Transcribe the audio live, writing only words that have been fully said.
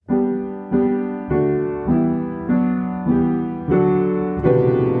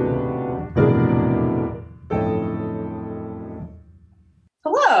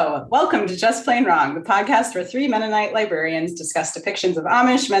Welcome to Just Plain Wrong, the podcast where three Mennonite librarians discuss depictions of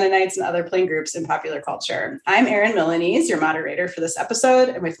Amish, Mennonites, and other plain groups in popular culture. I'm Erin Milanese, your moderator for this episode,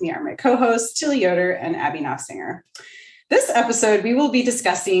 and with me are my co-hosts, Tilly Yoder and Abby Knopfsinger. This episode, we will be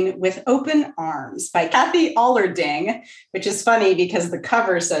discussing With Open Arms by Kathy Allerding, which is funny because the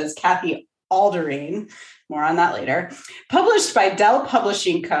cover says Kathy Aldering. More on that later. Published by Dell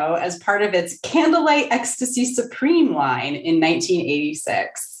Publishing Co. as part of its Candlelight Ecstasy Supreme line in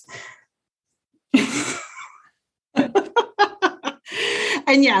 1986.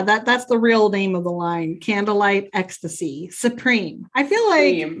 And yeah, that's the real name of the line, Candlelight Ecstasy Supreme. I feel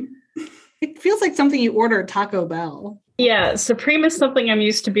like it feels like something you order at Taco Bell. Yeah, Supreme is something I'm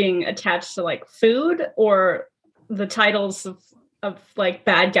used to being attached to, like food or the titles of like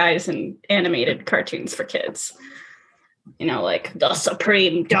bad guys in animated cartoons for kids. You know, like the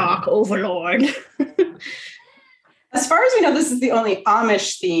Supreme Dark Overlord. As far as we know, this is the only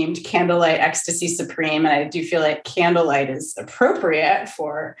Amish-themed Candlelight Ecstasy Supreme, and I do feel like Candlelight is appropriate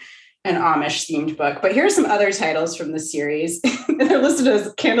for an Amish-themed book. But here are some other titles from the series. And they're listed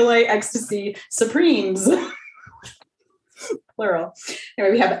as Candlelight Ecstasy Supremes. Plural.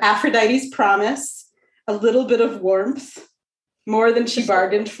 Anyway, we have Aphrodite's Promise, A Little Bit of Warmth, More Than She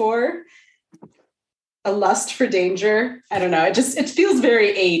Bargained For, A Lust for Danger. I don't know. It feels very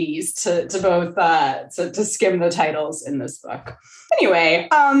 80s to both to skim the titles in this book. Anyway,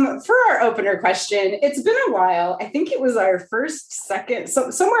 for our opener question, it's been a while. I think it was our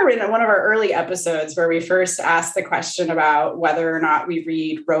somewhere in one of our early episodes where we first asked the question about whether or not we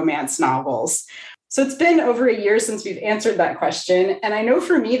read romance novels. So it's been over a year since we've answered that question. And I know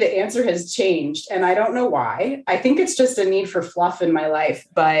for me, the answer has changed. And I don't know why. I think it's just a need for fluff in my life,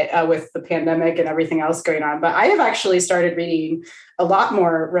 but with the pandemic and everything else going on. But I have actually started reading a lot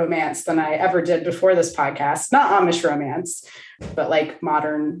more romance than I ever did before this podcast. Not Amish romance, but like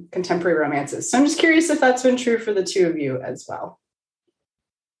modern contemporary romances. So I'm just curious if that's been true for the two of you as well.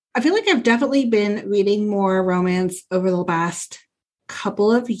 I feel like I've definitely been reading more romance over the last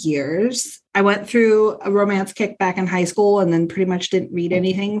couple of years. I went through a romance kick back in high school and then pretty much didn't read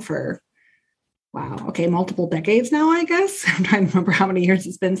anything for, multiple decades now, I guess. I'm trying to remember how many years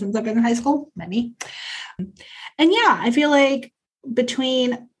it's been since I've been in high school. Many. And yeah, I feel like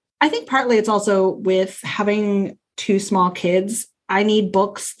I think partly it's also with having two small kids, I need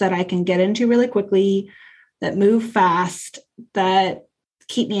books that I can get into really quickly, that move fast, that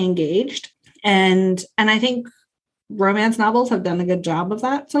keep me engaged. And I think romance novels have done a good job of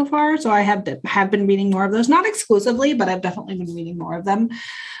that so far. So I have been reading more of those, not exclusively, but I've definitely been reading more of them.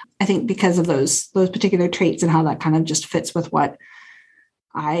 I think because of those particular traits and how that kind of just fits with what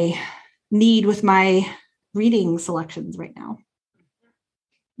I need with my reading selections right now.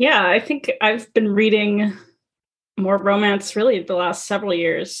 Yeah, I think I've been reading more romance really the last several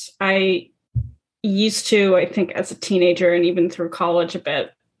years. I used to, I think as a teenager and even through college a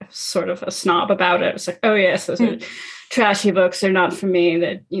bit, sort of a snob about it. It's like, oh yes, those are trashy books. They're not for me.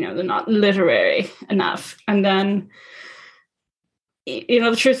 That, they're not literary enough. And then,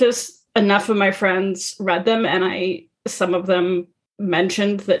 the truth is, enough of my friends read them, and some of them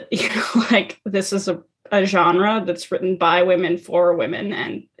mentioned that, like this is a genre that's written by women for women,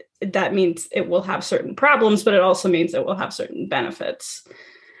 and that means it will have certain problems, but it also means it will have certain benefits,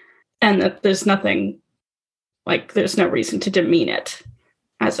 and that there's no reason to demean it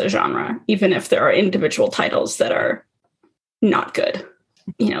as a genre, even if there are individual titles that are not good.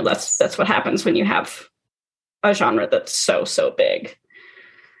 That's what happens when you have a genre that's so big.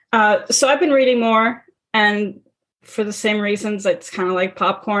 So I've been reading more, and for the same reasons, it's kind of like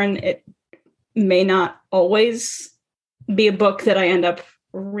popcorn. It may not always be a book that I end up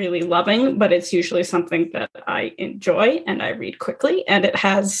really loving, but it's usually something that I enjoy and I read quickly, and it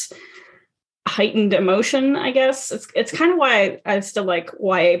has heightened emotion, I guess. It's kind of why I still like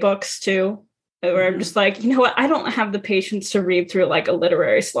YA books too, where I'm just like, what? I don't have the patience to read through like a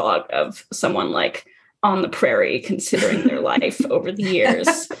literary slog of someone like on the prairie considering their life over the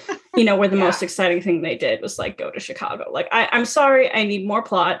years, where the most exciting thing they did was like go to Chicago. Like, I'm sorry, I need more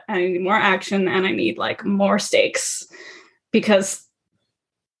plot, I need more action, and I need like more stakes, because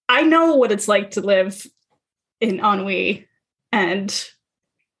I know what it's like to live in ennui and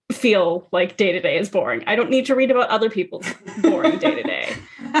feel like day-to-day is boring. I don't need to read about other people's boring day-to-day.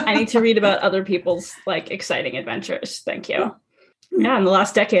 I need to read about other people's like exciting adventures. Thank you. Yeah, in the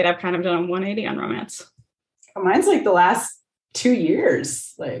last decade, I've kind of done a 180 on romance. Mine's like the last 2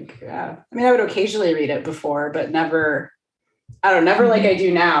 years. Like, yeah. I mean, I would occasionally read it before, but never like I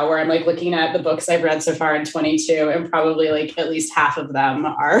do now, where I'm like looking at the books I've read so far in 22, and probably like at least half of them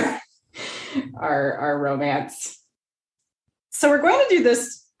are romance. So we're going to do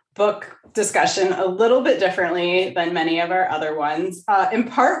this book discussion a little bit differently than many of our other ones, in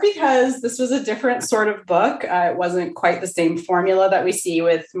part because this was a different sort of book. It wasn't quite the same formula that we see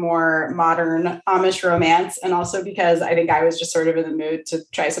with more modern Amish romance, and also because I think I was just sort of in the mood to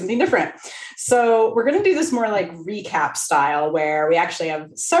try something different. So we're going to do this more like recap style, where we actually have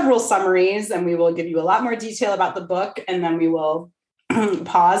several summaries, and we will give you a lot more detail about the book, and then we will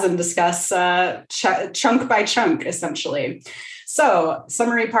pause and discuss chunk by chunk, essentially. So,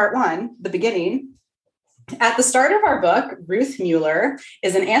 summary part 1, the beginning. At the start of our book, Ruth Mueller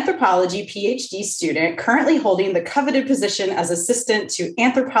is an anthropology PhD student currently holding the coveted position as assistant to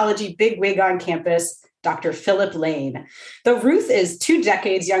anthropology bigwig on campus, Dr. Philip Lane. Though Ruth is 2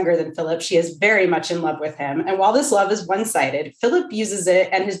 decades younger than Philip, she is very much in love with him. And while this love is one-sided, Philip uses it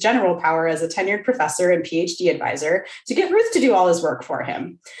and his general power as a tenured professor and PhD advisor to get Ruth to do all his work for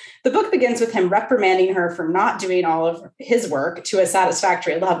him. The book begins with him reprimanding her for not doing all of his work to a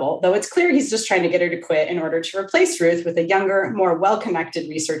satisfactory level, though it's clear he's just trying to get her to quit in order to replace Ruth with a younger, more well-connected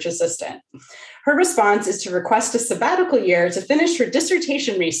research assistant. Her response is to request a sabbatical year to finish her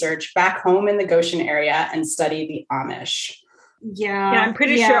dissertation research back home in the Goshen area and study the Amish. Yeah, I'm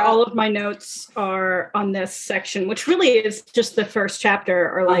pretty sure all of my notes are on this section, which really is just the first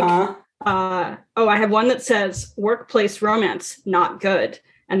chapter, or like, I have one that says workplace romance, not good.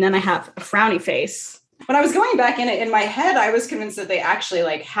 And then I have a frowny face. When I was going back in my head, I was convinced that they actually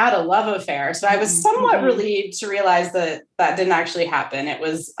like had a love affair. So I was somewhat relieved to realize that that didn't actually happen. It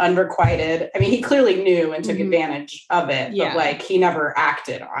was unrequited. I mean, he clearly knew and took advantage of it, but like he never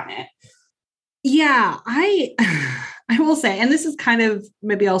acted on it. Yeah, I will say, and this is kind of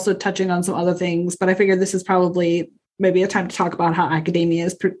maybe also touching on some other things, but I figured this is probably maybe a time to talk about how academia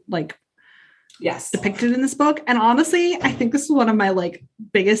is depicted in this book. And honestly, I think this is one of my like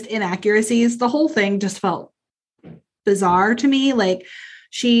biggest inaccuracies. The whole thing just felt bizarre to me. Like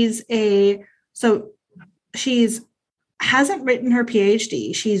she's hasn't written her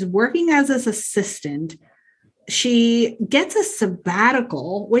PhD. She's working as an assistant. She gets a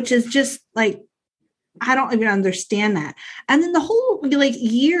sabbatical, which is just like, I don't even understand that. And then the whole like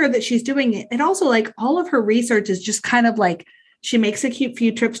year that she's doing it, and also like all of her research is just kind of like, she makes a cute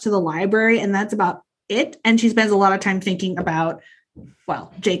few trips to the library and that's about it. And she spends a lot of time thinking about,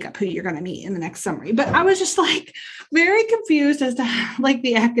 well, Jacob, who you're going to meet in the next summary. But I was just like very confused as to like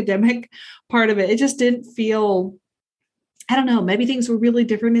the academic part of it. It just didn't feel, I don't know, maybe things were really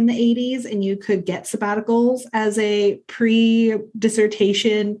different in the 80s and you could get sabbaticals as a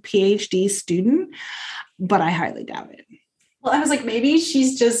pre-dissertation PhD student, but I highly doubt it. Well, I was like, maybe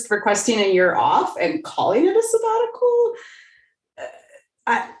she's just requesting a year off and calling it a sabbatical.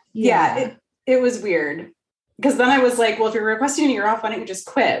 It was weird, because then I was like, well, if you're requesting a year off, why don't you just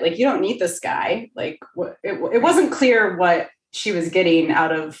quit? Like, you don't need this guy. Like, it wasn't clear what she was getting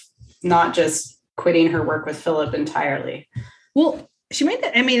out of not just quitting her work with Philip entirely. Well, she made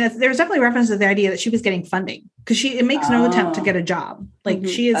that. I mean, there's definitely reference to the idea that she was getting funding, because it makes no attempt to get a job. Like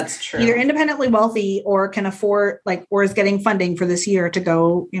she is either independently wealthy or can afford, like, or is getting funding for this year to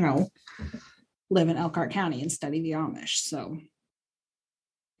go, live in Elkhart County and study the Amish.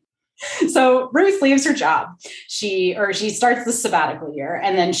 So Ruth leaves her job. She starts the sabbatical year,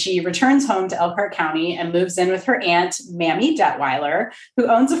 and then she returns home to Elkhart County and moves in with her aunt, Mammy Detweiler, who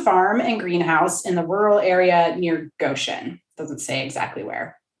owns a farm and greenhouse in the rural area near Goshen. Doesn't say exactly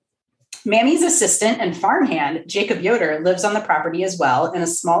where. Mammy's assistant and farmhand, Jacob Yoder, lives on the property as well in a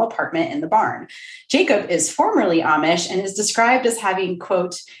small apartment in the barn. Jacob is formerly Amish and is described as having,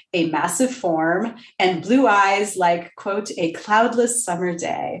 quote, a massive form and blue eyes like, quote, a cloudless summer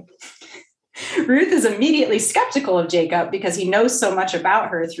day. Ruth is immediately skeptical of Jacob because he knows so much about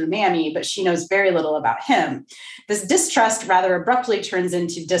her through Mammy, but she knows very little about him. This distrust rather abruptly turns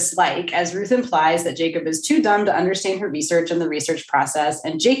into dislike, as Ruth implies that Jacob is too dumb to understand her research and the research process,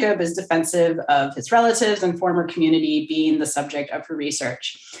 and Jacob is defensive of his relatives and former community being the subject of her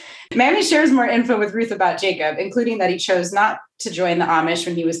research. Mammy shares more info with Ruth about Jacob, including that he chose not to join the Amish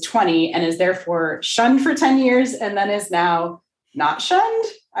when he was 20 and is therefore shunned for 10 years and then is now not shunned.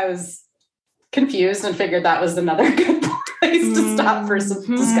 I was confused and figured that was another good place to stop for some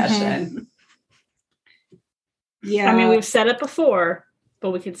discussion. Yeah. I mean, we've said it before,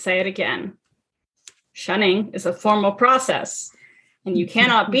 but we could say it again. Shunning is a formal process, and you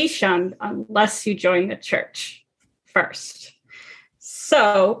cannot be shunned unless you join the church first.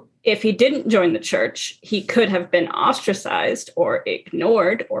 So if he didn't join the church, he could have been ostracized or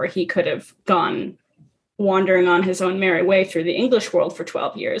ignored, or he could have gone wandering on his own merry way through the English world for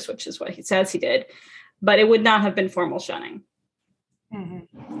 12 years, which is what he says he did. But it would not have been formal shunning.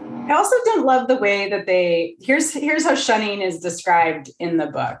 Mm-hmm. I also didn't love the way that here's how shunning is described in the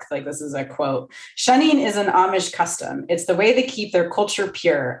book. Like, this is a quote. Shunning is an Amish custom. It's the way they keep their culture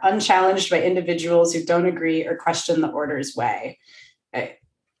pure, unchallenged by individuals who don't agree or question the order's way. I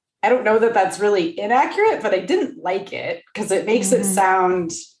don't know that that's really inaccurate, but I didn't like it because it makes it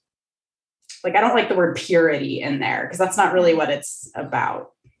sound like, I don't like the word purity in there because that's not really what it's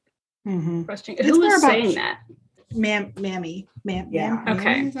about. Question. Who is saying that? Mammy. Yeah.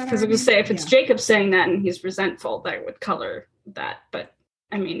 Okay. Because I was say if it's Jacob saying that and he's resentful, that would color that. But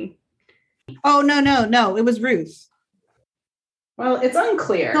I mean, oh no, it was Ruth. Well, it's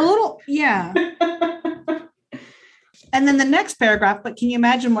unclear. A little, yeah. And then the next paragraph, but can you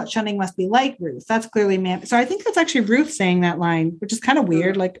imagine what shunning must be like, Ruth? That's clearly Mammy. So I think that's actually Ruth saying that line, which is kind of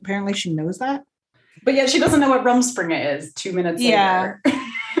weird. Like, apparently she knows that. But yet she doesn't know what Rumspringa is 2 minutes later.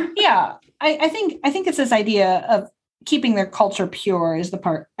 Yeah. I think it's this idea of keeping their culture pure is the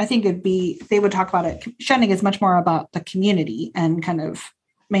part. I think they would talk about it. Shunning is much more about the community and kind of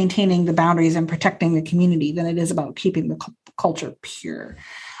maintaining the boundaries and protecting the community than it is about keeping the culture pure.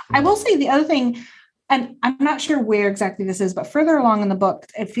 I will say the other thing, and I'm not sure where exactly this is, but further along in the book,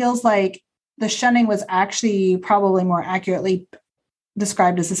 it feels like the shunning was actually probably more accurately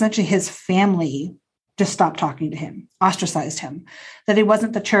described as essentially his family just stopped talking to him, ostracized him, that he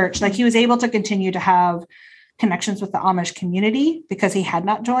wasn't the church. Like, he was able to continue to have connections with the Amish community because he had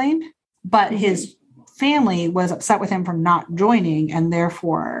not joined, but his family was upset with him for not joining and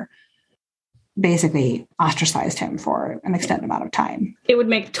therefore basically ostracized him for an extended amount of time. It would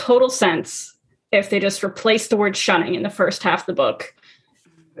make total sense if they just replaced the word shunning in the first half of the book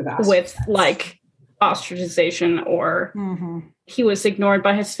with like ostracization, or he was ignored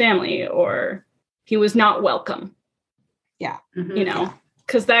by his family, or he was not welcome. Yeah. You know,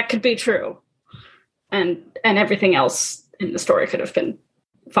 because that could be true. And everything else in the story could have been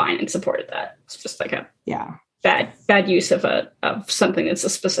fine and supported that. It's just like a bad use of something that's a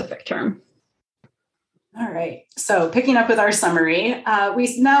specific term. All right. So picking up with our summary,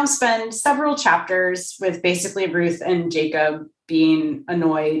 we now spend several chapters with basically Ruth and Jacob being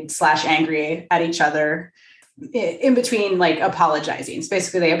annoyed / angry at each other, in between like apologizing. So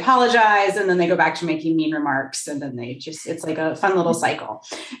basically they apologize and then they go back to making mean remarks, and then it's like a fun little cycle.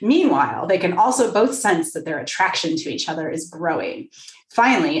 Meanwhile, they can also both sense that their attraction to each other is growing.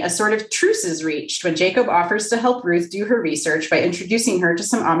 Finally, a sort of truce is reached when Jacob offers to help Ruth do her research by introducing her to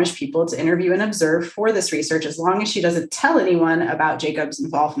some Amish people to interview and observe for this research, as long as she doesn't tell anyone about Jacob's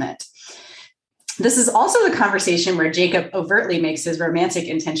involvement. This is also the conversation where Jacob overtly makes his romantic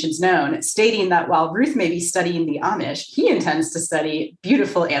intentions known, stating that while Ruth may be studying the Amish, he intends to study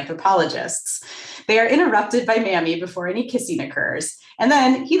beautiful anthropologists. They are interrupted by Mammy before any kissing occurs, and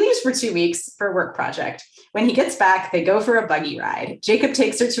then he leaves for 2 weeks for a work project. When he gets back, they go for a buggy ride. Jacob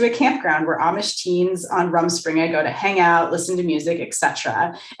takes her to a campground where Amish teens on Rumspringa go to hang out, listen to music,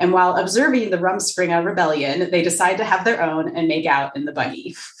 etc. And while observing the Rumspringa rebellion, they decide to have their own and make out in the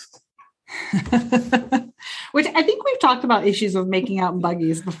buggy. Which I think we've talked about issues of making out in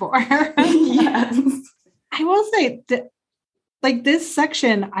buggies before. Yes. I will say that, like, this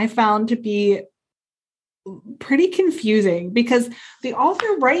section I found to be pretty confusing because the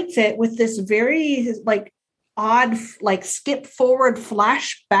author writes it with this very like odd, like skip forward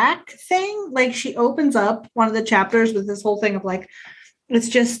flashback thing. Like, she opens up one of the chapters with this whole thing of like, it's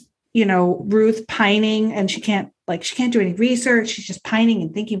just, you know, Ruth pining, and she can't do any research. She's just pining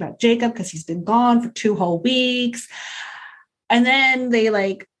and thinking about Jacob because he's been gone for 2 whole weeks. And then they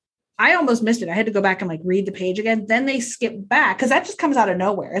I almost missed it. I had to go back and read the page again. Then they skip back because that just comes out of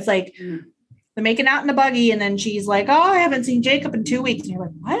nowhere. It's like they're making out in the buggy, and then she's like, "Oh, I haven't seen Jacob in 2 weeks." And you're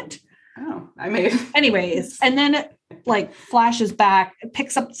like, "What?" Oh, I may. Anyways, and then it flashes back, it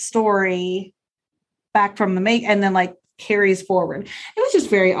picks up the story back from the and then carries forward. It was just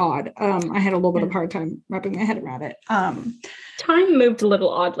very odd. I had a little bit of a hard time wrapping my head around it. Time moved a little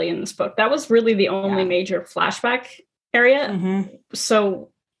oddly in this book. That was really the only major flashback area.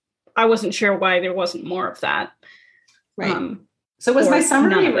 So I wasn't sure why there wasn't more of that. Right. So was my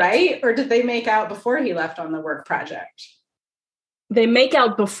summary right? Or did they make out before he left on the work project? They make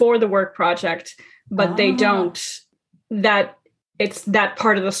out before the work project, but they don't. That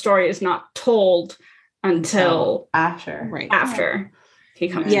part of the story is not told until after he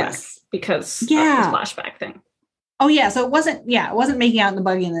comes back because of the flashback thing. Oh yeah. So it wasn't making out in the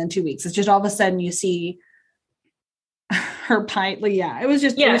buggy in then 2 weeks. It's just all of a sudden you see her pint. It was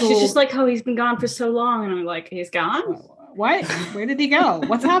just, she's just like, oh, he's been gone for so long. And I'm like, he's gone? What? Where did he go?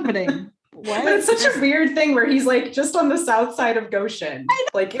 What's happening? what? But it's such a weird thing where he's like just on the south side of Goshen.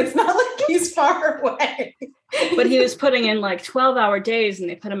 Like it's not like he's far away. But he was putting in like 12-hour days and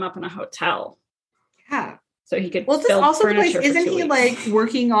they put him up in a hotel. Yeah. So he could Well, this build also the place, furniture for isn't 2 he weeks. like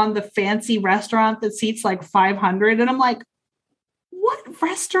working on the fancy restaurant that seats like 500? And I'm like, what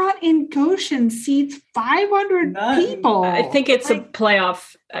restaurant in Goshen seats 500 None. people? I think it's a Like,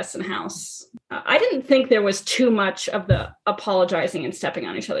 playoff Essen house. I didn't think there was too much of the apologizing and stepping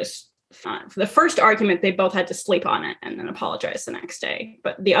on each other's. For the first argument, they both had to sleep on it and then apologize the next day.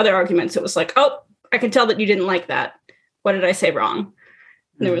 But the other arguments, it was like, oh, I can tell that you didn't like that. What did I say wrong?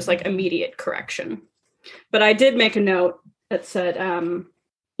 And there was like immediate correction. But I did make a note that said,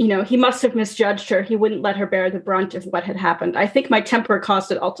 he must have misjudged her. He wouldn't let her bear the brunt of what had happened. I think my temper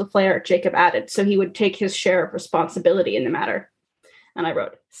caused it all to flare, Jacob added, so he would take his share of responsibility in the matter. And I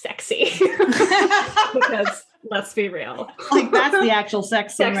wrote, sexy. Because let's be real. like that's the actual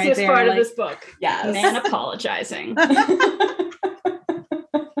sex scene right Sexiest there. part like, of this book. Yes. Man apologizing.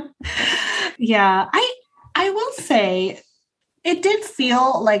 yeah, I will say it did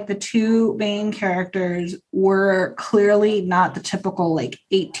feel like the two main characters were clearly not the typical like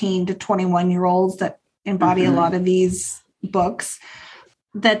 18 to 21-year-olds that embody a lot of these books,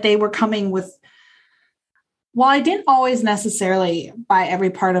 that they were coming with, while I didn't always necessarily buy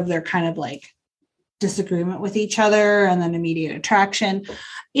every part of their kind of like disagreement with each other and then immediate attraction,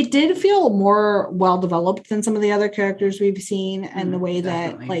 it did feel more well developed than some of the other characters we've seen, and the way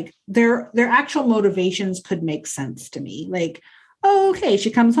definitely. that like their actual motivations could make sense to me. Like, oh, okay,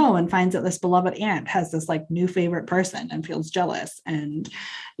 she comes home and finds that this beloved aunt has this like new favorite person and feels jealous, and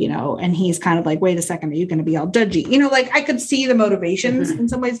and he's kind of like, wait a second, are you going to be all judgy? Like I could see the motivations in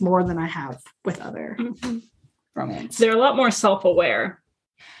some ways more than I have with other romance. They're a lot more self-aware.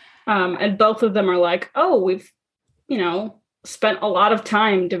 And both of them are like, oh, we've, spent a lot of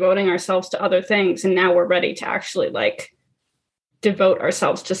time devoting ourselves to other things. And now we're ready to actually like devote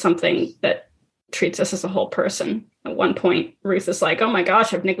ourselves to something that treats us as a whole person. At one point, Ruth is like, oh my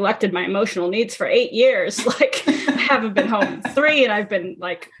gosh, I've neglected my emotional needs for 8 years. Like I haven't been home in 3. And I've been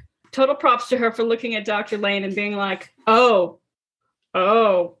like, total props to her for looking at Dr. Lane and being like, oh,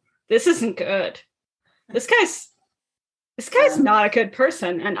 this isn't good. This guy's not a good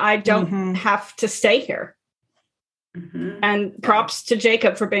person, and I don't have to stay here. And props to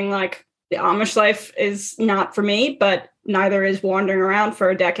Jacob for being like, the Amish life is not for me, but neither is wandering around for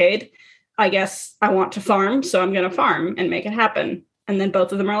a decade. I guess I want to farm, so I'm going to farm and make it happen. And then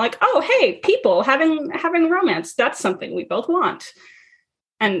both of them are like, oh, hey, people having romance. That's something we both want.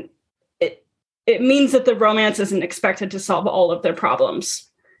 And it means that the romance isn't expected to solve all of their problems,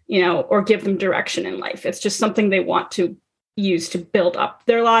 or give them direction in life. It's just something they want to use to build up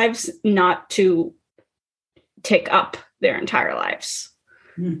their lives, not to take up their entire lives.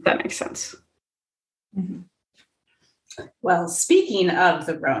 If that makes sense. Well, speaking of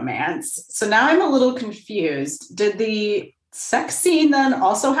the romance, so now I'm a little confused. Did the sex scene then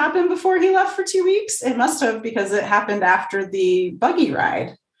also happen before he left for 2 weeks? It must have, because it happened after the buggy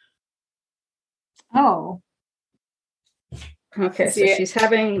ride. Oh. Okay, so she's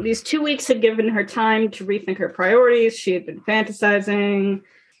having these 2 weeks had given her time to rethink her priorities. She had been fantasizing.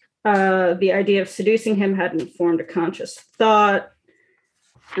 The idea of seducing him hadn't formed a conscious thought.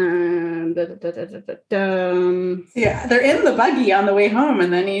 Yeah, they're in the buggy on the way home,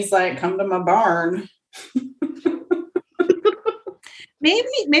 and then he's like, come to my barn. Maybe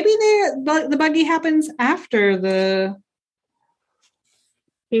the buggy happens after the...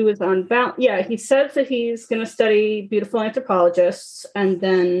 He was on balance. Yeah, he says that he's going to study beautiful anthropologists, and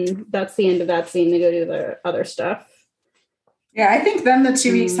then that's the end of that scene. They go do the other stuff. Yeah, I think then the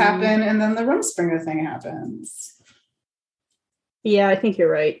 2 weeks happen, and then the Rumspringa thing happens. Yeah, I think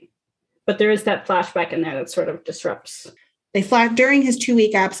you're right. But there is that flashback in there that sort of disrupts. They flash during his 2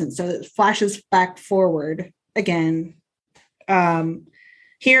 week absence, so it flashes back forward again.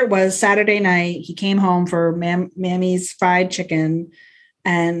 Here it was Saturday night. He came home for Mammy's fried chicken.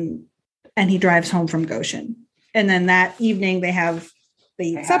 And he drives home from Goshen. And then that evening they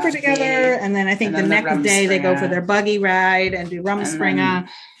eat supper together. And then I think the next day they go for their buggy ride and do Rumspringa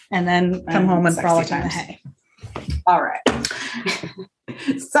and then come home and frolic in the hay. All right.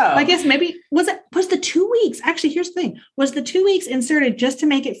 So I guess maybe was the 2 weeks? Actually, here's the thing. Was the 2 weeks inserted just to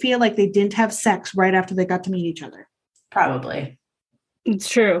make it feel like they didn't have sex right after they got to meet each other? Probably. It's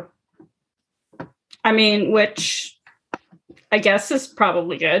true. I mean, which I guess is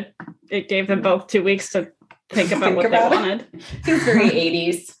probably good. It gave them both 2 weeks to think about what they wanted. Seems very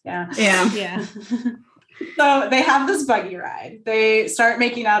 80s. Yeah. Yeah. So they have this buggy ride. They start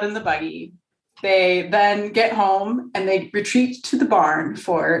making out in the buggy. They then get home and they retreat to the barn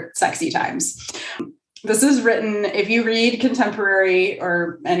for sexy times. This is written, if you read contemporary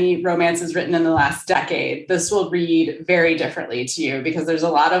or any romances written in the last decade, this will read very differently to you because there's a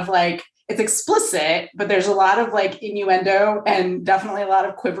lot of like, it's explicit, but there's a lot of like innuendo and definitely a lot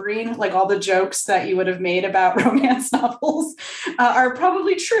of quivering. Like all the jokes that you would have made about romance novels are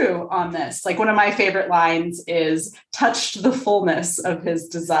probably true on this. Like one of my favorite lines is touched the fullness of his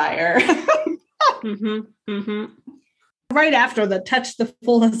desire. Right after the touch the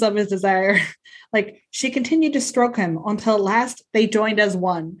fullness of his desire, like she continued to stroke him until at last they joined as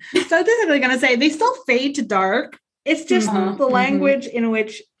one. So I'm basically going to say they still fade to dark. It's just the language in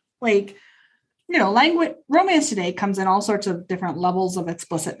which, like, you know, language romance today comes in all sorts of different levels of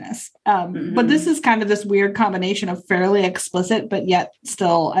explicitness. But this is kind of this weird combination of fairly explicit, but yet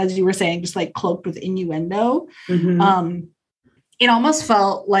still, as you were saying, just like cloaked with innuendo. It almost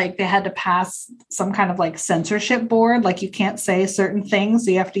felt like they had to pass some kind of like censorship board. Like you can't say certain things.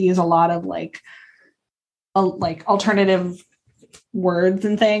 So you have to use a lot of like alternative words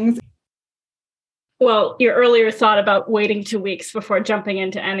and things. Well, your earlier thought about waiting 2 weeks before jumping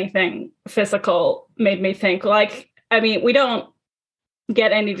into anything physical made me think like, I mean, we don't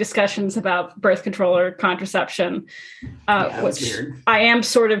get any discussions about birth control or contraception, which weird. I am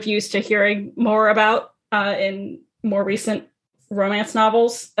sort of used to hearing more about in more recent romance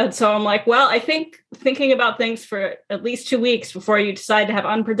novels. And so I'm like, well, I think thinking about things for at least 2 weeks before you decide to have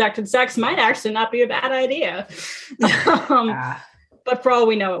unprotected sex might actually not be a bad idea. But for all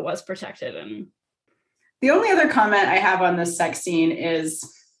we know, it was protected. And the only other comment I have on this sex scene is,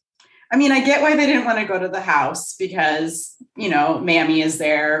 I mean, I get why they didn't want to go to the house because, you know, Mammy is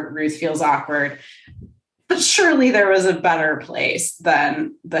there, Ruth feels awkward, but surely there was a better place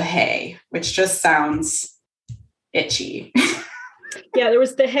than the hay, which just sounds itchy. Yeah, there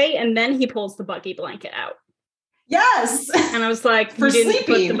was the hay, and then he pulls the buggy blanket out. Yes. And I was like, for you didn't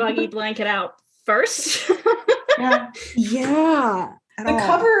sleeping. put the buggy blanket out first? Yeah. The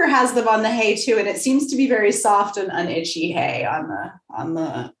cover has them on the hay too, and it seems to be very soft and unitchy hay on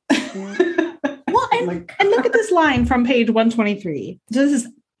the Well, and look at this line from page 123. So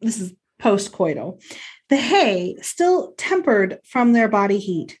this is post-coital. The hay, still tempered from their body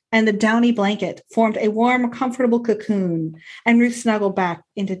heat, and the downy blanket formed a warm, comfortable cocoon, and Ruth snuggled back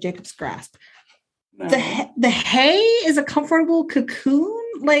into Jacob's grasp. No. The hay is a comfortable cocoon?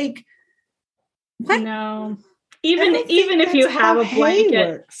 Like, what? No. Even if you have a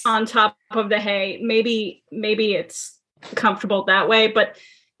blanket on top of the hay, maybe it's comfortable that way, but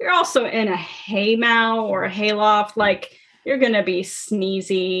you're also in a haymow or a hayloft, like you're going to be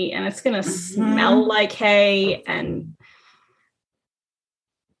sneezy and it's going to smell like hay. And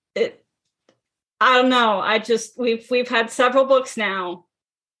I don't know. We've had several books now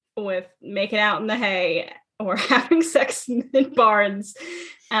with making out in the hay or having sex in barns.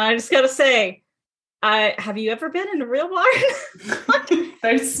 And I just got to say, have you ever been in a real barn?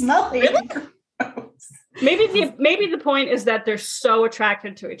 They're smelly. Really? Maybe the point is that they're so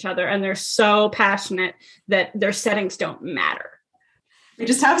attracted to each other and they're so passionate that their settings don't matter. We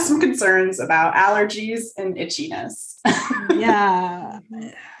just have some concerns about allergies and itchiness. Yeah.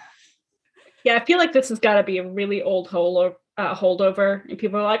 Yeah, I feel like this has got to be a really old holdover. And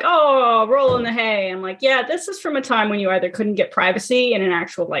people are like, oh, roll in the hay. I'm like, yeah, this is from a time when you either couldn't get privacy in an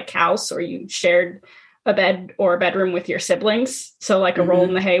actual like house or you shared a bed or a bedroom with your siblings. So like a roll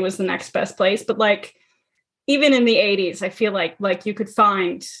in the hay was the next best place. But like, even in the 80s, I feel like you could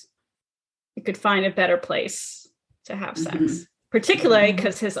find a better place to have sex, particularly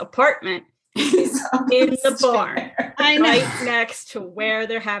because his apartment is in the barn, right next to where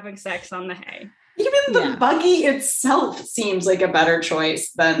they're having sex on the hay. Even the buggy itself seems like a better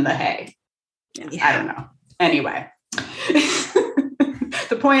choice than the hay. Yeah. I don't know. Anyway,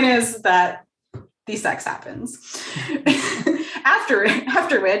 the point is that the sex happens.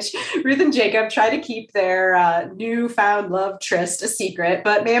 After which, Ruth and Jacob try to keep their newfound love tryst a secret,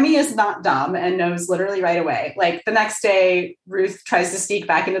 but Mammy is not dumb and knows literally right away. Like the next day, Ruth tries to sneak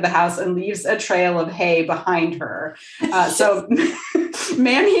back into the house and leaves a trail of hay behind her. So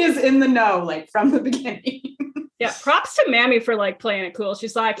Mammy is in the know, like from the beginning. Yeah, props to Mammy for like playing it cool.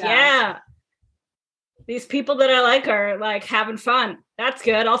 She's like, yeah, these people that I like are like having fun. That's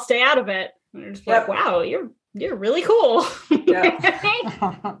good. I'll stay out of it. And they're just like, wow, you're really cool.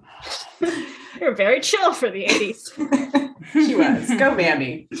 Yeah. You're very chill for the 80s. She was. Go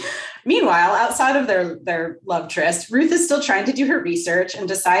Mammy. Meanwhile, outside of their love tryst, Ruth is still trying to do her research and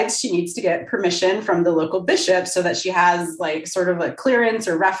decides she needs to get permission from the local bishop so that she has like sort of a clearance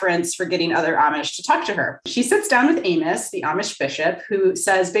or reference for getting other Amish to talk to her. She sits down with Amos, the Amish bishop, who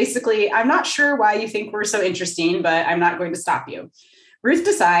says, basically, I'm not sure why you think we're so interesting, but I'm not going to stop you. Ruth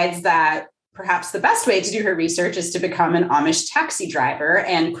decides that perhaps the best way to do her research is to become an Amish taxi driver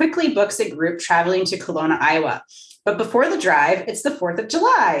and quickly books a group traveling to Kelowna, Iowa. But before the drive, it's the 4th of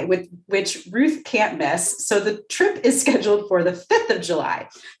July, which Ruth can't miss. So the trip is scheduled for the 5th of July.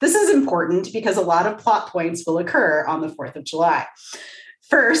 This is important because a lot of plot points will occur on the 4th of July.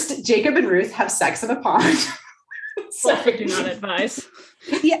 First, Jacob and Ruth have sex in a pond. I do not advise.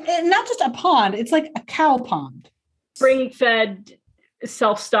 Yeah, and not just a pond. It's like a cow pond. Spring-fed,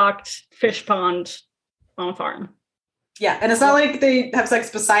 self-stocked fish pond on a farm. Yeah, and it's not like they have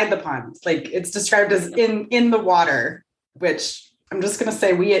sex beside the pond. Like it's described as in the water, which I'm just going to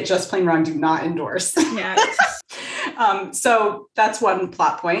say we at Just Plain Wrong do not endorse. Yeah. So that's one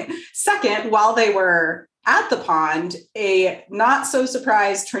plot point. Second, while they were at the pond, a not so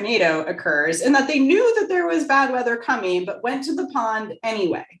surprised tornado occurs in that they knew that there was bad weather coming, but went to the pond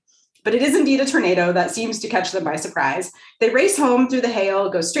anyway. But it is indeed a tornado that seems to catch them by surprise. They race home through the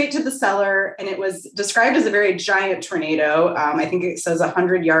hail, go straight to the cellar, and it was described as a very giant tornado. I think it says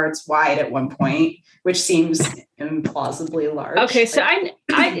 100 yards wide at one point, which seems implausibly large. Okay, so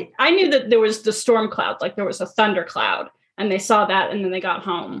I knew that there was the storm cloud, like there was a thunder cloud, and they saw that, and then they got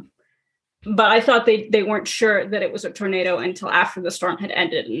home. But I thought they weren't sure that it was a tornado until after the storm had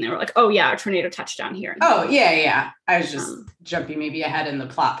ended. And they were like, oh, yeah, a tornado touched down here. Oh, yeah. I was just jumping maybe ahead in the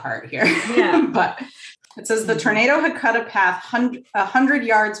plot part here. Yeah. But it says the tornado had cut a path 100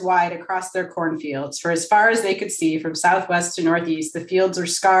 yards wide across their cornfields. For as far as they could see from southwest to northeast, the fields were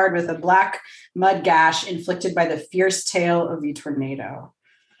scarred with a black mud gash inflicted by the fierce tail of the tornado.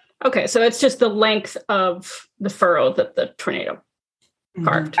 Okay, so it's just the length of the furrow that the tornado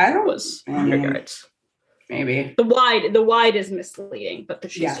carved. Was 100 yards. Maybe. The wide is misleading, but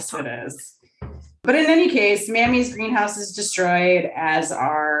the yes, it is. But in any case, Mammy's greenhouse is destroyed, as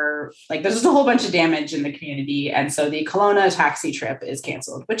are there's just a whole bunch of damage in the community. And so the Kelowna taxi trip is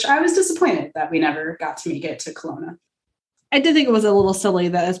canceled, which I was disappointed that we never got to make it to Kelowna. I did think it was a little silly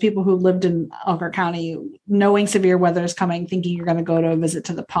that as people who lived in Elkhart County, knowing severe weather is coming, thinking you're going to go to a visit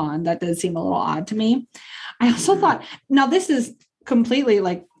to the pond, that did seem a little odd to me. I also thought, now this is completely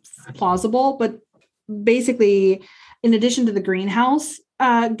plausible, but basically in addition to the greenhouse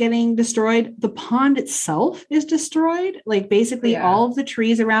getting destroyed, the pond itself is destroyed. All of the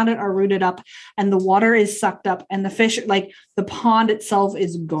trees around it are rooted up and the water is sucked up and the fish, the pond itself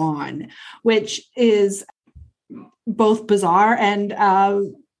is gone, which is both bizarre and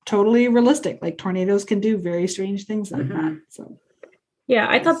totally realistic. Tornadoes can do very strange things like that. So yeah,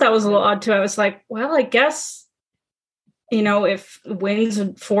 I thought that was a little odd too. I was like, well, I guess if winds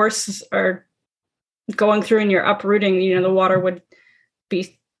and force are going through and you're uprooting, the water would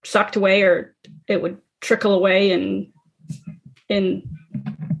be sucked away or it would trickle away in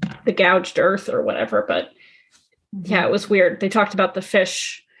the gouged earth or whatever. But yeah, it was weird. They talked about the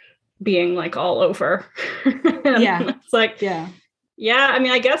fish being all over. Yeah. It's yeah. I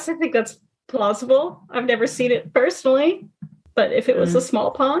mean, I think that's plausible. I've never seen it personally. But if it was a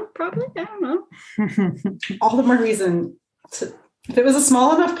small pond, probably, I don't know. All the more reason if it was a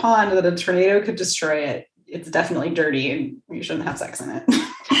small enough pond that a tornado could destroy it, it's definitely dirty and you shouldn't have sex in it.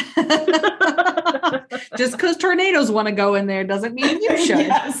 Just because tornadoes want to go in there doesn't mean you should.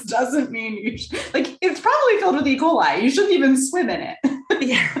 Yes, doesn't mean you should. It's probably filled with E. coli. You shouldn't even swim in it.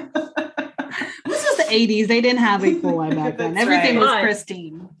 Yeah. This was the 80s. They didn't have E. coli back then. Everything was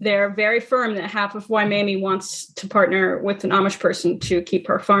pristine. They're very firm that half of why Mamie wants to partner with an Amish person to keep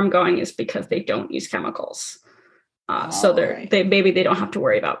her farm going is because they don't use chemicals. So maybe they don't have to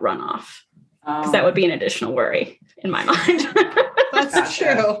worry about runoff, because that would be an additional worry in my mind. That's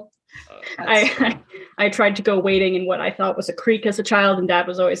true. I tried to go wading in what I thought was a creek as a child, and Dad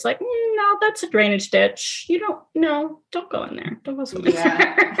was always like, no, that's a drainage ditch. Don't go in there. Don't go swimming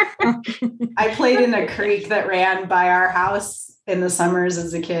there. I played in a creek that ran by our house in the summers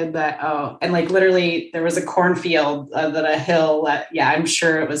as a kid and literally there was a cornfield that a hill that, I'm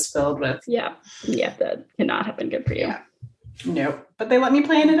sure it was filled with. Yeah, that cannot have been good for you. Yeah. Nope. But they let me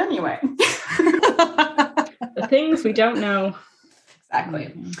play in it anyway. The things we don't know.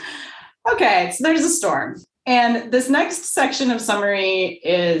 Exactly. Okay, so there's a storm. And this next section of summary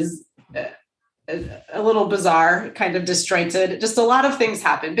is a little bizarre, kind of disjointed. Just a lot of things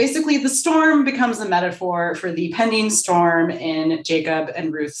happen. Basically, the storm becomes a metaphor for the pending storm in Jacob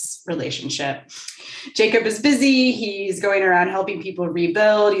and Ruth's relationship. Jacob is busy. He's going around helping people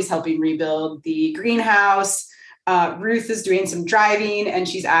rebuild. He's helping rebuild the greenhouse. Ruth is doing some driving, and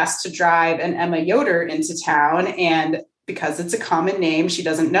she's asked to drive an Emma Yoder into town. And because it's a common name, she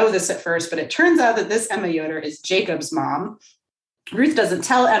doesn't know this at first, but it turns out that this Emma Yoder is Jacob's mom. Ruth doesn't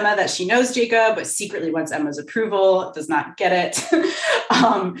tell Emma that she knows Jacob, but secretly wants Emma's approval, does not get it.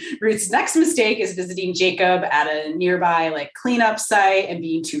 Ruth's next mistake is visiting Jacob at a nearby cleanup site and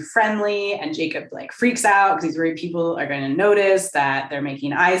being too friendly. And Jacob freaks out because he's worried people are going to notice that they're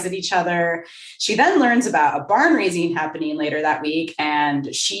making eyes at each other. She then learns about a barn raising happening later that week.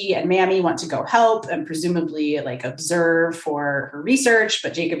 And she and Mammy want to go help and presumably observe for her research.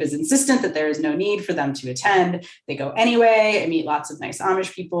 But Jacob is insistent that there is no need for them to attend. They go anyway and meet lots of nice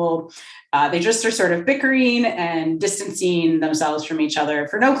Amish people. They just are sort of bickering and distancing themselves from each other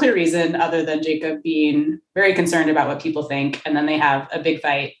for no clear reason other than Jacob being very concerned about what people think. And then they have a big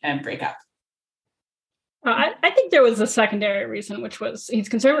fight and break up. I think there was a secondary reason, which was he's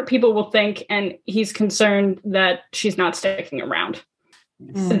concerned what people will think, and he's concerned that she's not sticking around.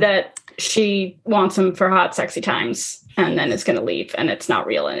 That she wants him for hot, sexy times and then is going to leave and it's not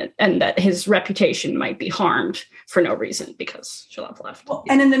real. And that his reputation might be harmed for no reason because she'll have left. Well,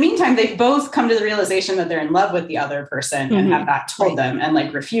 and in the meantime, they've both come to the realization that they're in love with the other person and have not told them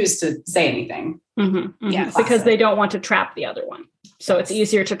and refuse to say anything. Yeah, because they don't want to trap the other one. So it's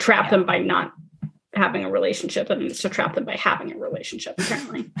easier to trap them by not having a relationship than it's to trap them by having a relationship,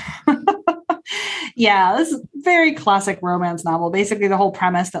 apparently. Yeah, this is very classic romance novel. Basically, the whole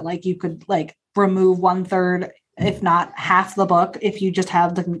premise that you could remove 1/3, if not half the book, if you just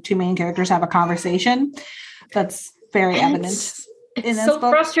have the two main characters have a conversation. That's very evident. It's so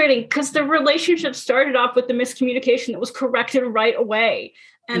frustrating because the relationship started off with the miscommunication that was corrected right away.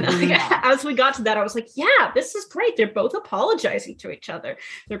 And as we got to that, I was like, yeah, this is great. They're both apologizing to each other.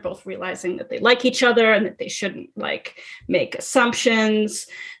 They're both realizing that they like each other and that they shouldn't make assumptions.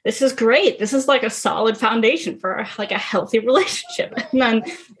 This is great. This is a solid foundation for a healthy relationship. And then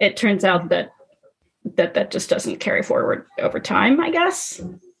it turns out that just doesn't carry forward over time, I guess.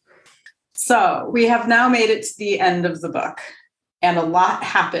 So we have now made it to the end of the book. And a lot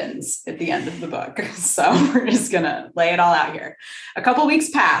happens at the end of the book. So we're just going to lay it all out here. A couple weeks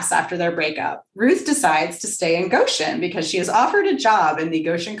pass after their breakup. Ruth decides to stay in Goshen because she is offered a job in the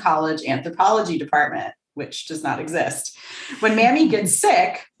Goshen College anthropology department, which does not exist. When Mammy gets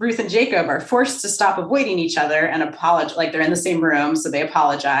sick, Ruth and Jacob are forced to stop avoiding each other and apologize. They're in the same room, so they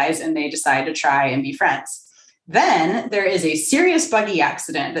apologize and they decide to try and be friends. Then there is a serious buggy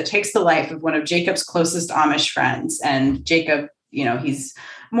accident that takes the life of one of Jacob's closest Amish friends. And Jacob, he's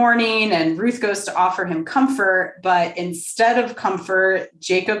mourning and Ruth goes to offer him comfort, but instead of comfort,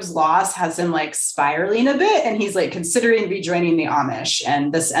 Jacob's loss has him spiraling a bit and he's considering rejoining the Amish,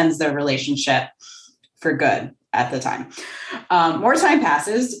 and this ends their relationship for good at the time. More time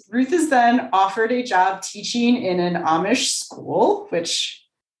passes. Ruth is then offered a job teaching in an Amish school, which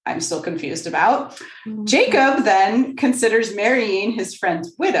I'm still confused about. Jacob then considers marrying his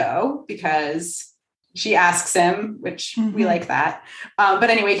friend's widow because she asks him, which we like that. But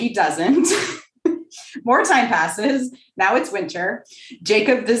anyway, he doesn't. More time passes. Now it's winter.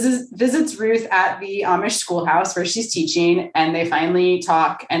 Jacob visits Ruth at the Amish schoolhouse where she's teaching, and they finally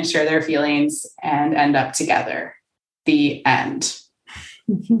talk and share their feelings and end up together. The end.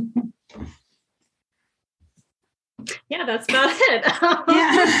 Yeah, that's about it.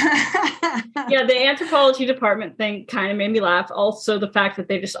 Yeah, the anthropology department thing kind of made me laugh. Also, the fact that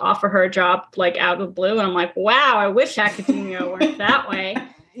they just offer her a job out of the blue. And I'm like, wow, I wish academia worked that way.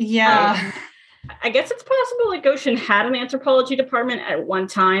 Yeah. I guess it's possible that Goshen had an anthropology department at one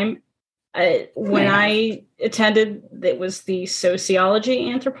time. When I attended, it was the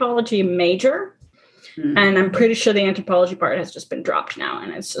sociology anthropology major. And I'm pretty sure the anthropology part has just been dropped now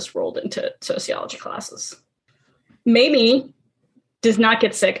and it's just rolled into sociology classes. Mamie does not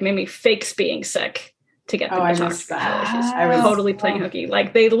get sick. Mamie fakes being sick to get them to talk to her. She's totally playing hooky.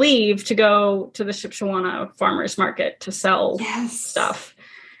 They leave to go to the Shipshewana farmers market to sell stuff.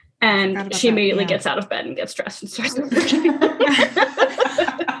 And she immediately gets out of bed and gets dressed and starts working.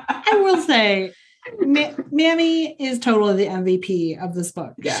 I will say, Mammy is totally the MVP of this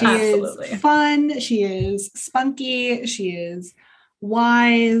book. Yeah, she absolutely. Is fun. She is spunky. She is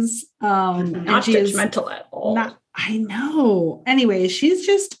wise. Not judgmental at all. I know. Anyway, she's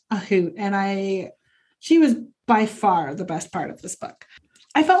just a hoot. And she was by far the best part of this book.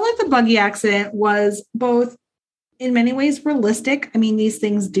 I felt like the buggy accident was both in many ways realistic. I mean, these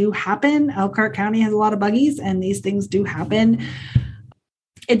things do happen. Elkhart County has a lot of buggies, and these things do happen.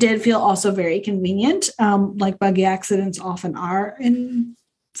 It did feel also very convenient, like buggy accidents often are in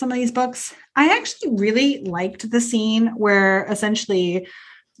some of these books. I actually really liked the scene where essentially,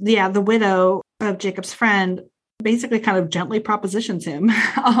 the widow of Jacob's friend basically kind of gently propositions him. And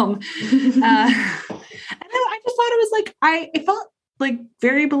I just thought it was like, it felt like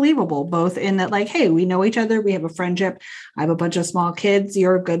very believable, both in that, like, hey, we know each other, we have a friendship, I have a bunch of small kids,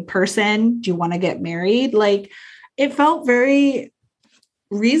 you're a good person, do you want to get married? Like, it felt very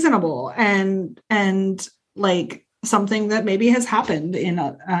reasonable and like something that maybe has happened in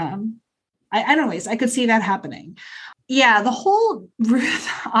anyways, I could see that happening. Yeah, the whole Ruth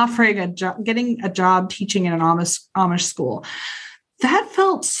offering a job, getting a job teaching in an Amish school, that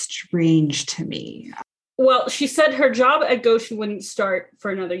felt strange to me. Well, she said her job at Goshen wouldn't start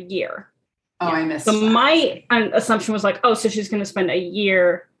for another year. Oh, I missed so that. My assumption was like, oh, so she's going to spend a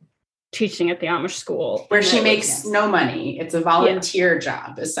year teaching at the Amish school. Where she makes no money. It's a volunteer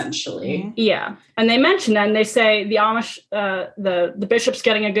job, essentially. Mm-hmm. Yeah. And they mention that, and they say the Amish, the bishop's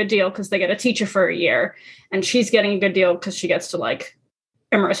getting a good deal because they get a teacher for a year, and she's getting a good deal because she gets to like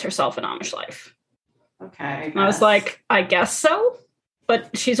immerse herself in Amish life. Okay. I was like, I guess so,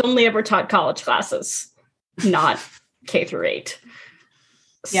 but she's only ever taught college classes, not K through 8.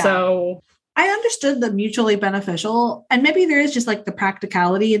 Yeah. So I understood the mutually beneficial, and maybe there is just like the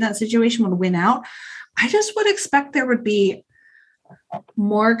practicality in that situation would win out. I just would expect there would be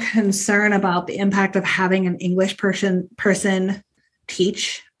more concern about the impact of having an English person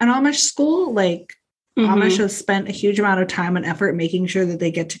teach an Amish school. Like, Amish have spent a huge amount of time and effort making sure that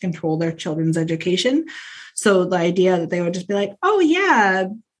they get to control their children's education. So the idea that they would just be like, oh yeah,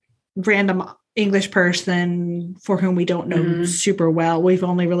 random English person for whom we don't know super well, we've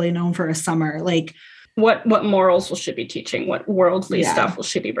only really known for a summer. Like, what morals will she be teaching? What worldly stuff will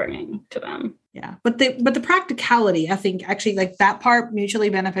she be bringing to them? Yeah, but the practicality, I think, actually, like that part, mutually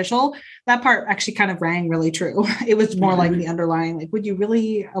beneficial, that part actually kind of rang really true. It was more like the underlying, like, would you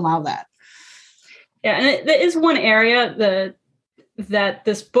really allow that? Yeah, and there is one area that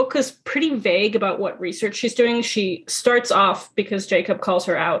this book is pretty vague about what research she's doing. She starts off, because Jacob calls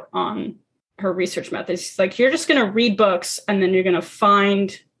her out on her research methods. She's like, you're just going to read books and then you're going to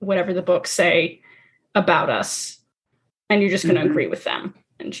find whatever the books say about us and you're just going to agree with them.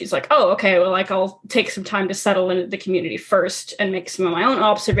 And she's like, oh, okay, well, like I'll take some time to settle into the community first and make some of my own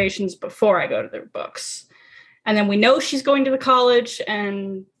observations before I go to their books. And then we know she's going to the college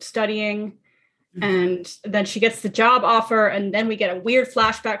and studying. And then she gets the job offer. And then we get a weird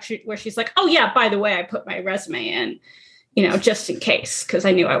flashback where she's like, oh yeah, by the way, I put my resume in, just in case, because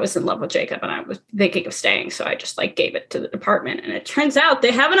I knew I was in love with Jacob and I was thinking of staying. So I just like gave it to the department, and it turns out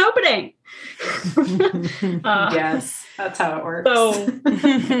they have an opening. Yes, that's how it works. So,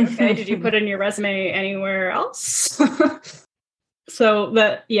 okay, did you put in your resume anywhere else? So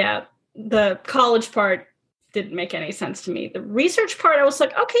the college part didn't make any sense to me. The research part, I was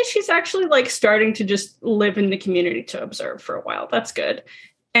like, okay, she's actually like starting to just live in the community to observe for a while. That's good.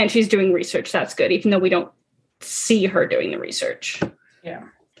 And she's doing research. That's good, even though we don't see her doing the research. Yeah.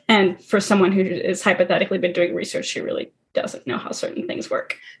 And for someone who is hypothetically been doing research, she really doesn't know how certain things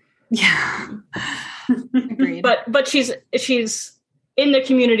work. Yeah. Agreed. But she's in the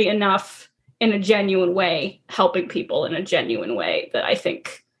community enough in a genuine way, helping people in a genuine way, that I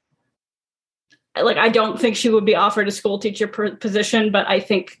think, like, I don't think she would be offered a school teacher position, but I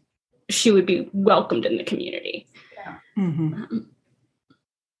think she would be welcomed in the community. Yeah. Mm-hmm.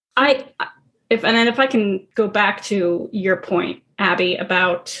 If I can go back to your point, Abby,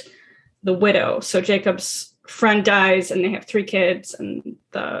 about the widow. So Jacob's friend dies and they have 3 kids and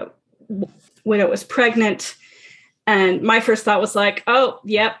the widow is pregnant. And my first thought was like, oh,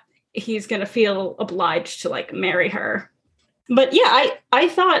 yep, he's going to feel obliged to like marry her. But yeah, I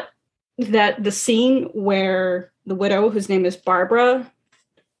thought that the scene where the widow, whose name is Barbara,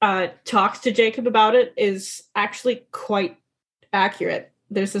 talks to Jacob about it is actually quite accurate.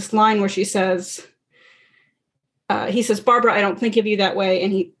 There's this line where she says, he says, Barbara, I don't think of you that way.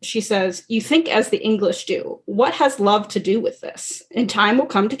 And she says, you think as the English do. What has love to do with this? In time we'll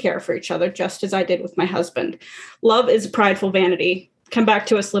come to care for each other, just as I did with my husband. Love is a prideful vanity. Come back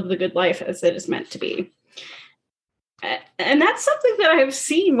to us, live the good life as it is meant to be. And that's something that I've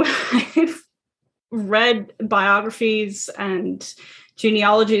seen when I've read biographies and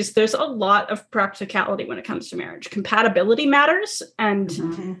genealogies. There's a lot of practicality when it comes to marriage. Compatibility matters,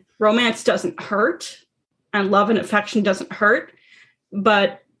 and romance doesn't hurt, and love and affection doesn't hurt,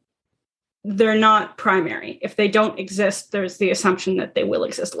 but they're not primary. If they don't exist, there's the assumption that they will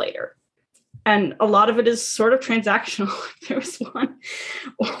exist later. And a lot of it is sort of transactional. There was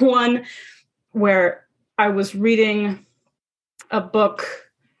one where I was reading a book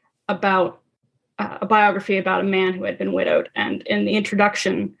about a biography about a man who had been widowed. And in the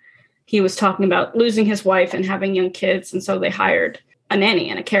introduction, he was talking about losing his wife and having young kids. And so they hired a nanny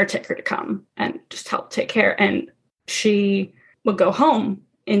and a caretaker to come and just help take care. And she would go home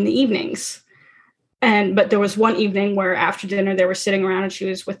in the evenings. But there was one evening where after dinner, they were sitting around and she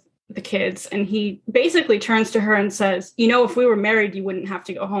was with the kids. And he basically turns to her and says, if we were married, you wouldn't have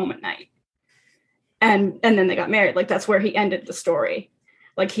to go home at night. And then they got married. Like, that's where he ended the story.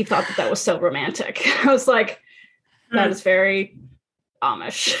 Like, he thought that was so romantic. I was like, that is very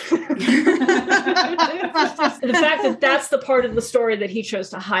Amish. The fact that that's the part of the story that he chose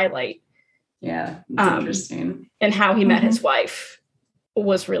to highlight. Yeah, that's interesting. And how he met his wife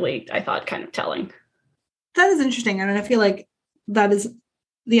was really, I thought, kind of telling. That is interesting. And I feel like that is,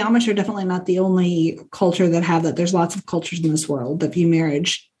 the Amish are definitely not the only culture that have that. There's lots of cultures in this world that view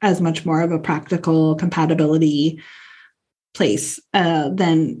marriage as much more of a practical compatibility place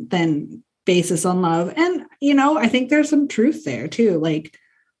than basis on love. And, I think there's some truth there too. Like,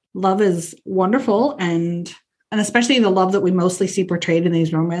 love is wonderful. And especially the love that we mostly see portrayed in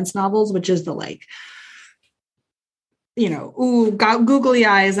these romance novels, which is the got googly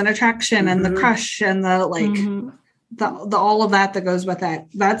eyes and attraction and the crush and the the all of that goes with that.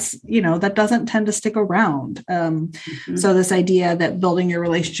 That's, that doesn't tend to stick around. So this idea that building your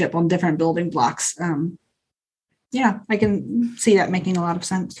relationship on different building blocks, I can see that making a lot of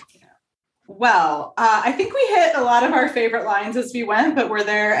sense. Well, I think we hit a lot of our favorite lines as we went, but were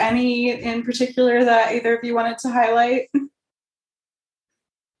there any in particular that either of you wanted to highlight?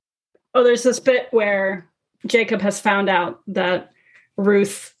 Oh, there's this bit where Jacob has found out that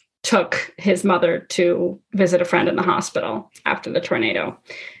Ruth took his mother to visit a friend in the hospital after the tornado.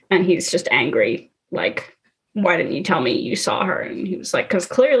 And he's just angry. Like, why didn't you tell me you saw her? And he was like, because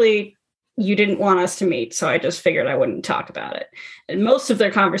clearly you didn't want us to meet. So I just figured I wouldn't talk about it. And most of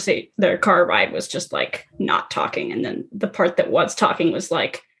their their car ride was just like not talking. And then the part that was talking was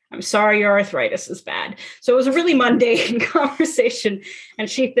like, I'm sorry, your arthritis is bad. So it was a really mundane conversation. And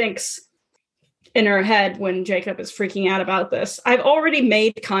she thinks in her head when Jacob is freaking out about this, I've already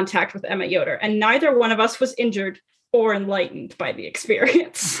made contact with Emma Yoder and neither one of us was injured or enlightened by the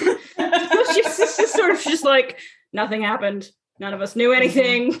experience. So she's sort of just like, nothing happened. None of us knew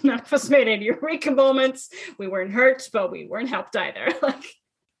anything. None of us made any eureka moments. We weren't hurt, but we weren't helped either.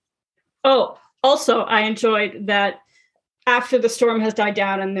 Also, I enjoyed that after the storm has died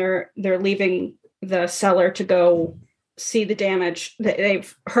down and they're leaving the cellar to go see the damage,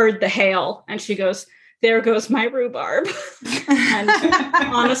 they've heard the hail, and she goes, there goes my rhubarb. And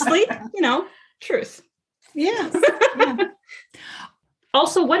honestly, truth. Yes. Yeah.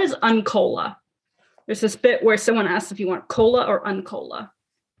 Also, what is uncola? There's this bit where someone asks if you want cola or uncola.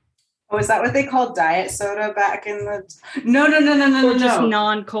 Oh, is that what they called diet soda back in the... No. Or just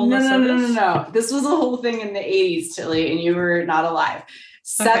non-cola sodas? No. This was a whole thing in the 80s, Tilly, and you were not alive.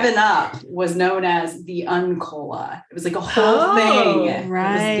 7-Up was known as the Uncola. It was like a whole thing.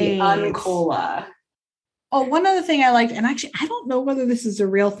 Right. It was the Uncola. Oh, one other thing I liked, and actually, I don't know whether this is a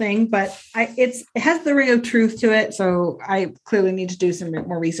real thing, but it has the ring of truth to it. So I clearly need to do some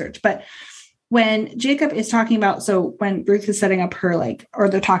more research. But when Jacob is talking about, so when Ruth is setting up her, or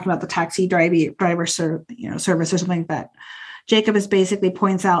they're talking about the taxi driver service or something like that, Jacob is basically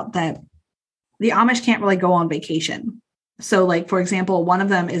points out that the Amish can't really go on vacation. So for example, one of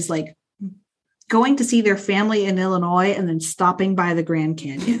them is going to see their family in Illinois and then stopping by the Grand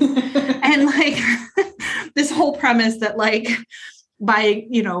Canyon. And this whole premise that by,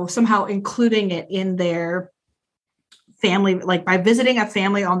 somehow including it in their family, by visiting a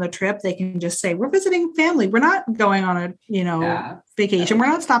family on the trip, they can just say, we're visiting family. We're not going on a, vacation. We're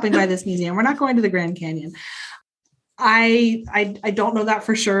not stopping by this museum. We're not going to the Grand Canyon. I don't know that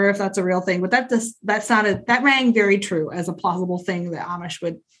for sure if that's a real thing, but that rang very true as a plausible thing that Amish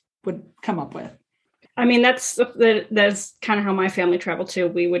would come up with. I mean, that's kind of how my family traveled too.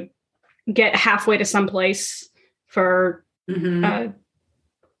 We would get halfway to someplace for a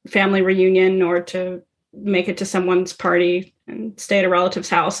family reunion or to make it to someone's party and stay at a relative's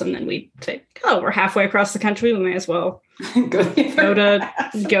house. And then we'd say, oh, we're halfway across the country. We may as well go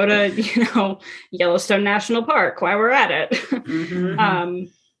to Yellowstone National Park while we're at it.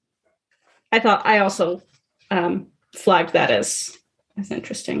 I also flagged that as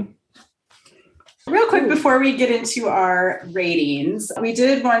interesting. Real quick before we get into our ratings, we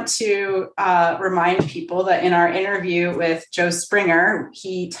did want to remind people that in our interview with Joe Springer,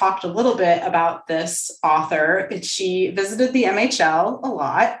 he talked a little bit about this author. She visited the MHL a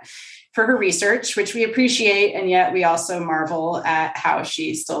lot for her research, which we appreciate. And yet we also marvel at how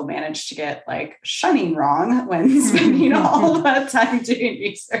she still managed to get like shunning wrong when spending all that time doing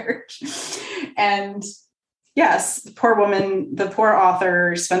research. And yes, the poor woman, the poor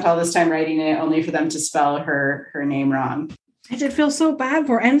author spent all this time writing it only for them to spell her name wrong. I did feel so bad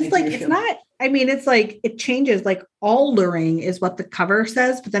for her. And it's like, it's not, I mean, it's like, it changes, like Aldering is what the cover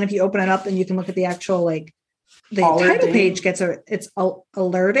says. But then if you open it up, then you can look at the actual, like, the title page gets it's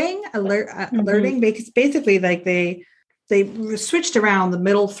alerting, because basically like they switched around the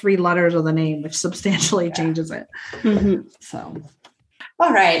middle 3 letters of the name, which substantially changes it. So,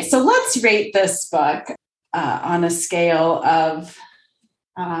 all right. So let's rate this book on a scale of,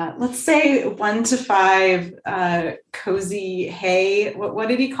 let's say 1 to 5 cozy hay. What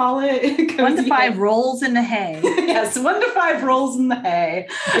did he call it? 1 to 5 rolls in the hay. Yes, 1 to 5 rolls in the hay.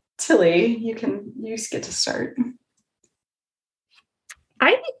 Tilly, you get to start.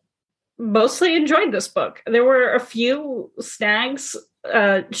 I mostly enjoyed this book. There were a few snags,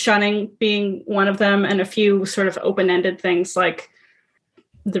 shunning being one of them, and a few sort of open-ended things like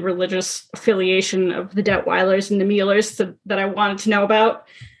the religious affiliation of the Detweilers and the Muellers that I wanted to know about.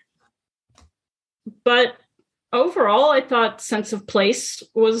 But overall, I thought Sense of Place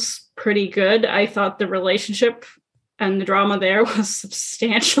was pretty good. I thought the relationship and the drama there was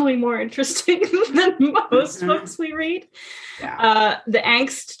substantially more interesting than most books we read. Yeah. The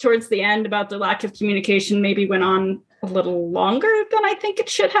angst towards the end about the lack of communication maybe went on a little longer than I think it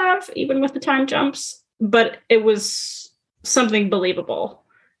should have, even with the time jumps. But it was something believable.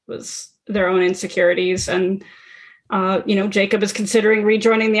 It was their own insecurities. And, Jacob is considering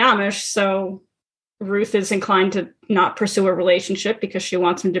rejoining the Amish. So Ruth is inclined to not pursue a relationship because she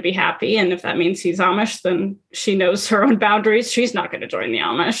wants him to be happy. And if that means he's Amish, then she knows her own boundaries. She's not going to join the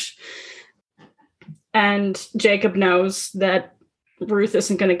Amish. And Jacob knows that Ruth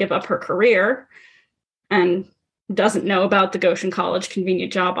isn't going to give up her career and doesn't know about the Goshen College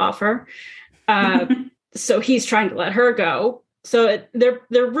convenient job offer. So he's trying to let her go. So they're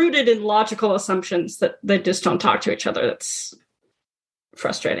rooted in logical assumptions that they just don't talk to each other. That's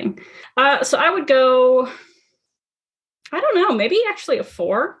frustrating. So I would go, I don't know, maybe actually a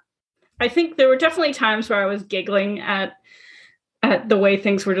 4. I think there were definitely times where I was giggling at the way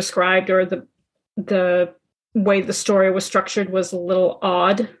things were described, or the way the story was structured was a little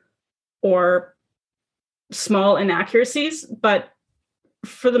odd or small inaccuracies. But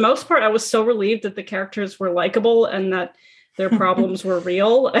for the most part, I was so relieved that the characters were likable and that their problems were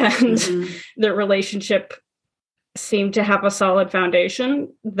real, and their relationship seemed to have a solid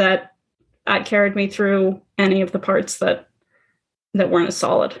foundation that carried me through any of the parts that weren't as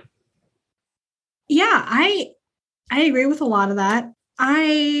solid. Yeah, I agree with a lot of that.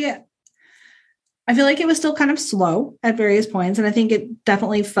 I feel like it was still kind of slow at various points, and I think it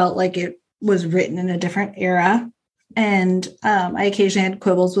definitely felt like it was written in a different era. And I occasionally had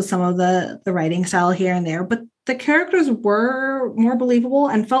quibbles with some of the writing style here and there, but the characters were more believable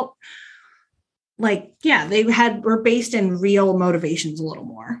and felt like, yeah, were based in real motivations a little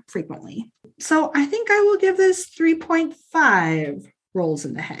more frequently. So I think I will give this 3.5 rolls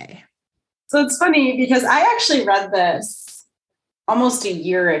in the hay. So it's funny because I actually read this almost a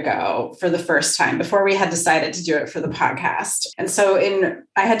year ago for the first time before we had decided to do it for the podcast. And so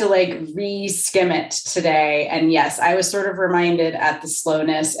I had to re-skim it today. And yes, I was sort of reminded at the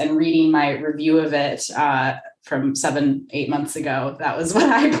slowness and reading my review of it from 7-8 months ago. That was what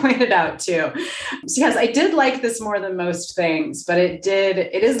I pointed out too. So yes, I did like this more than most things, but it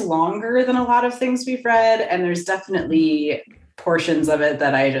is longer than a lot of things we've read. And there's definitely portions of it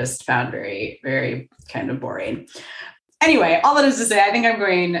that I just found very, very kind of boring. Anyway, all that is to say, I think I'm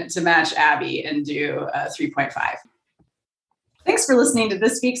going to match Abby and do a 3.5. Thanks for listening to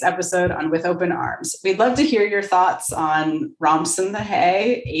this week's episode on With Open Arms. We'd love to hear your thoughts on romps in the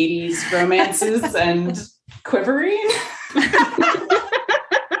hay, 80s romances, and quivering.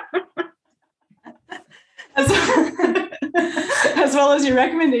 As well as your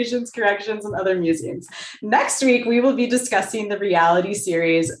recommendations, corrections, and other musings. Next week, we will be discussing the reality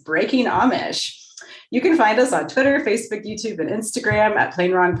series Breaking Amish. You can find us on Twitter, Facebook, YouTube, and Instagram at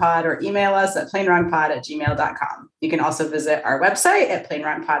plainwrongpod, or email us at plainwrongpod@gmail.com. You can also visit our website at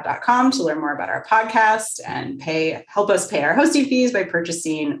plainwrongpod.com to learn more about our podcast and help us pay our hosting fees by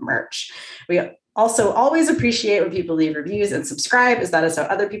purchasing merch. We also always appreciate when people leave reviews and subscribe, as that is how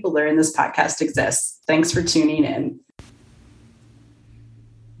other people learn this podcast exists. Thanks for tuning in.